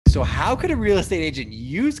So how could a real estate agent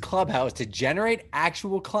use Clubhouse to generate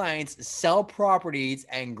actual clients, sell properties,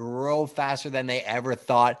 and grow faster than they ever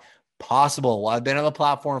thought possible? Well, I've been on the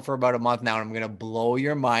platform for about a month now, and I'm going to blow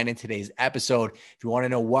your mind in today's episode. If you want to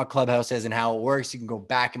know what Clubhouse is and how it works, you can go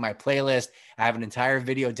back in my playlist. I have an entire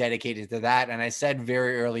video dedicated to that. And I said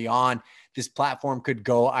very early on, this platform could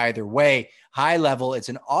go either way. High level, it's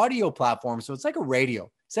an audio platform, so it's like a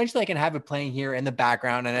radio. Essentially, I can have it playing here in the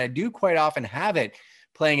background, and I do quite often have it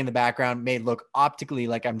playing in the background, made look optically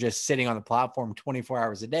like I'm just sitting on the platform 24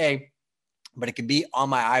 hours a day, but it could be on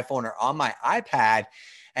my iPhone or on my iPad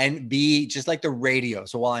and be just like the radio.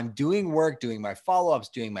 So while I'm doing work, doing my follow-ups,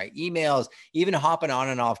 doing my emails, even hopping on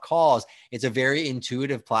and off calls, it's a very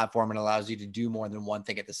intuitive platform and allows you to do more than one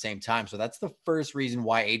thing at the same time. So that's the first reason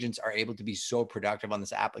why agents are able to be so productive on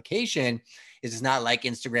this application. Is it's not like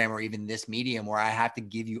Instagram or even this medium where I have to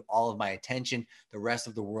give you all of my attention. The rest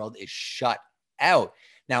of the world is shut out.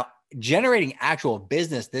 Now, generating actual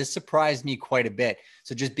business, this surprised me quite a bit.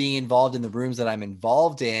 So just being involved in the rooms that I'm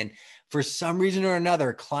involved in, for some reason or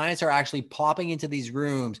another, clients are actually popping into these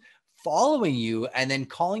rooms, following you, and then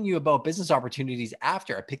calling you about business opportunities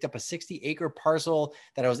after. I picked up a 60-acre parcel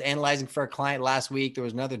that I was analyzing for a client last week. There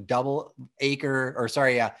was another double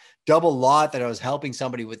lot that I was helping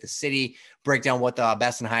somebody with the city break down what the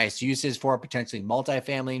best and highest use is for potentially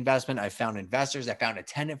multifamily investment. I found investors. I found a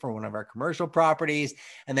tenant for one of our commercial properties.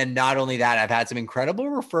 And then not only that, I've had some incredible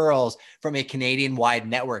referrals from a Canadian-wide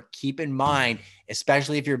network. Keep in mind,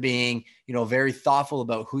 especially if you're being, very thoughtful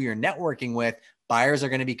about who you're networking with, buyers are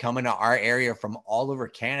going to be coming to our area from all over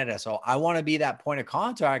Canada. So I want to be that point of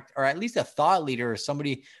contact, or at least a thought leader, or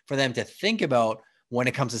somebody for them to think about when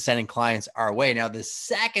it comes to sending clients our way. Now, the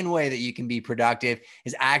second way that you can be productive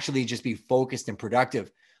is actually just be focused and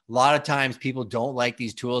productive. A lot of times people don't like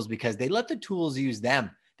these tools because they let the tools use them.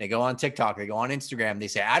 They go on TikTok, they go on Instagram, they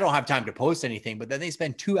say, I don't have time to post anything, but then they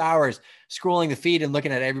spend 2 hours scrolling the feed and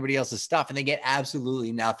looking at everybody else's stuff, and they get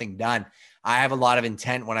absolutely nothing done. I have a lot of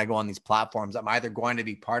intent when I go on these platforms. I'm either going to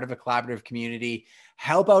be part of a collaborative community,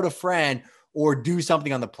 help out a friend, or do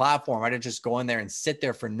something on the platform. I don't just go in there and sit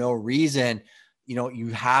there for no reason. You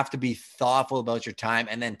have to be thoughtful about your time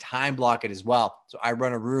and then time block it as well. So I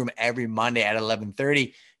run a room every Monday at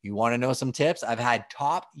 11:30. You want to know some tips? I've had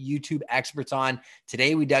top YouTube experts on.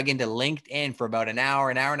 Today, we dug into LinkedIn for about an hour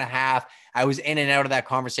and a half. I was in and out of that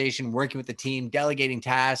conversation, working with the team, delegating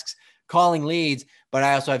tasks, calling leads, but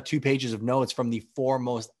I also have 2 pages of notes from the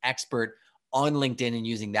foremost expert on LinkedIn and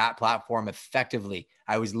using that platform effectively.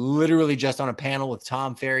 I was literally just on a panel with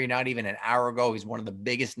Tom Ferry not even an hour ago. He's one of the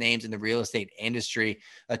biggest names in the real estate industry,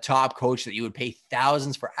 a top coach that you would pay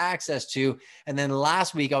thousands for access to. And then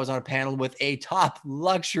last week, I was on a panel with a top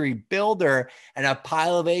luxury builder and a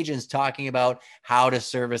pile of agents talking about how to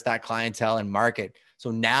service that clientele and market.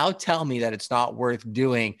 So now tell me that it's not worth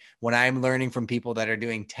doing when I'm learning from people that are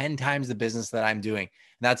doing 10 times the business that I'm doing. And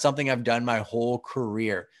that's something I've done my whole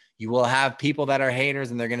career. You will have people that are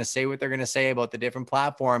haters and they're going to say what they're going to say about the different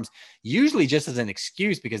platforms, usually just as an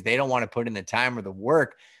excuse because they don't want to put in the time or the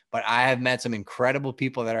work. But I have met some incredible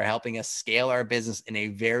people that are helping us scale our business in a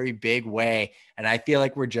very big way. And I feel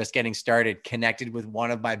like we're just getting started. Connected with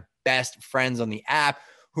one of my best friends on the app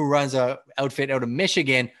who runs a outfit out of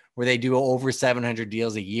Michigan where they do over 700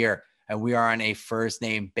 deals a year. And we are on a first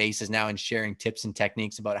name basis now and sharing tips and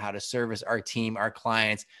techniques about how to service our team, our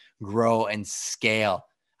clients, grow and scale.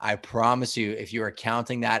 I promise you, if you are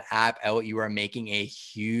counting that app out, you are making a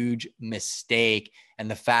huge mistake. And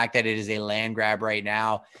the fact that it is a land grab right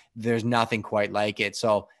now, there's nothing quite like it.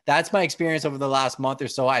 So that's my experience over the last month or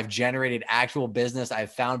so. I've generated actual business.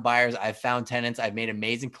 I've found buyers. I've found tenants. I've made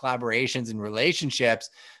amazing collaborations and relationships.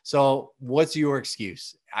 So what's your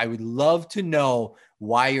excuse? I would love to know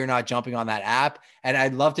why you're not jumping on that app. And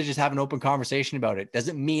I'd love to just have an open conversation about it.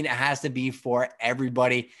 Doesn't mean it has to be for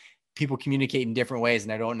everybody. People communicate in different ways.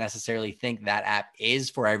 And I don't necessarily think that app is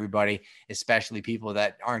for everybody, especially people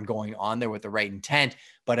that aren't going on there with the right intent.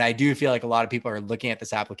 But I do feel like a lot of people are looking at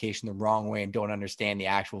this application the wrong way and don't understand the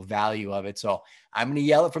actual value of it. So I'm going to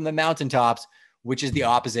yell it from the mountaintops, which is the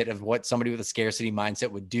opposite of what somebody with a scarcity mindset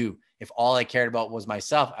would do. If all I cared about was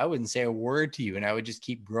myself, I wouldn't say a word to you and I would just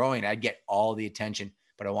keep growing. I'd get all the attention,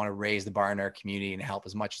 but I want to raise the bar in our community and help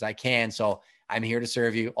as much as I can. So I'm here to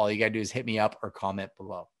serve you. All you got to do is hit me up or comment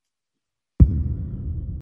below.